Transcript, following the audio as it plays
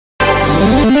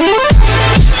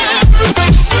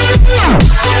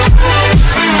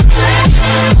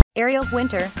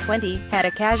Winter, 20, had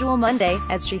a casual Monday,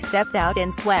 as she stepped out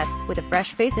in sweats, with a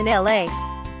fresh face in LA.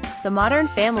 The Modern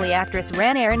Family actress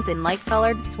ran errands in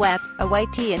light-colored sweats, a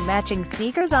white tee and matching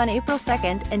sneakers on April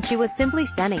 2nd, and she was simply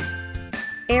stunning.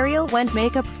 Ariel went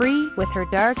makeup-free, with her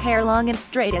dark hair long and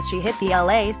straight as she hit the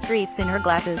LA streets in her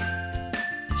glasses.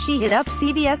 She hit up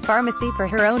CVS Pharmacy for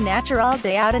her own natural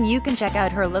day out, and you can check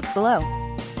out her look below.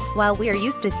 While we're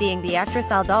used to seeing the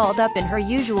actress all dolled up in her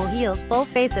usual heels, full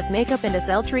face of makeup and a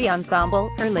sultry ensemble,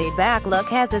 her laid-back look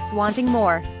has us wanting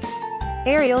more.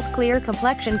 Ariel's clear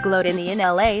complexion glowed in the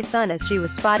LA sun as she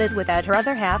was spotted without her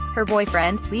other half, her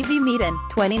boyfriend, Levi Meaden,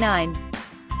 29.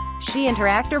 She and her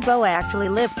actor beau actually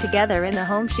lived together in the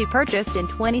home she purchased in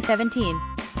 2017.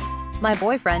 "My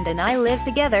boyfriend and I live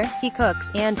together, he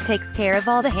cooks, and takes care of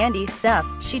all the handy stuff,"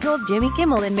 she told Jimmy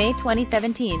Kimmel in May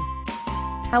 2017.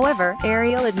 However,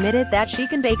 Ariel admitted that she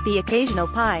can bake the occasional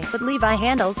pie, but Levi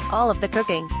handles all of the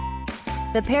cooking.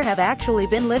 The pair have actually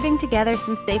been living together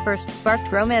since they first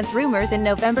sparked romance rumors in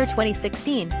November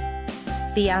 2016.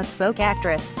 The outspoken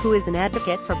actress, who is an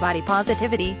advocate for body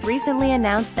positivity, recently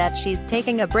announced that she's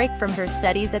taking a break from her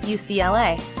studies at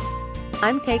UCLA.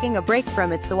 "I'm taking a break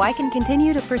from it so I can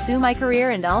continue to pursue my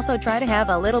career and also try to have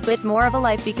a little bit more of a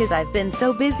life because I've been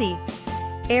so busy,"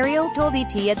 Ariel told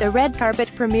ET at the red carpet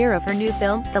premiere of her new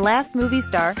film, The Last Movie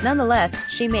Star. Nonetheless,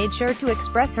 she made sure to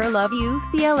express her love for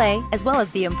UCLA, as well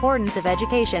as the importance of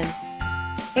education.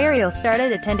 Ariel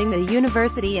started attending the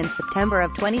university in September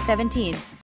of 2017.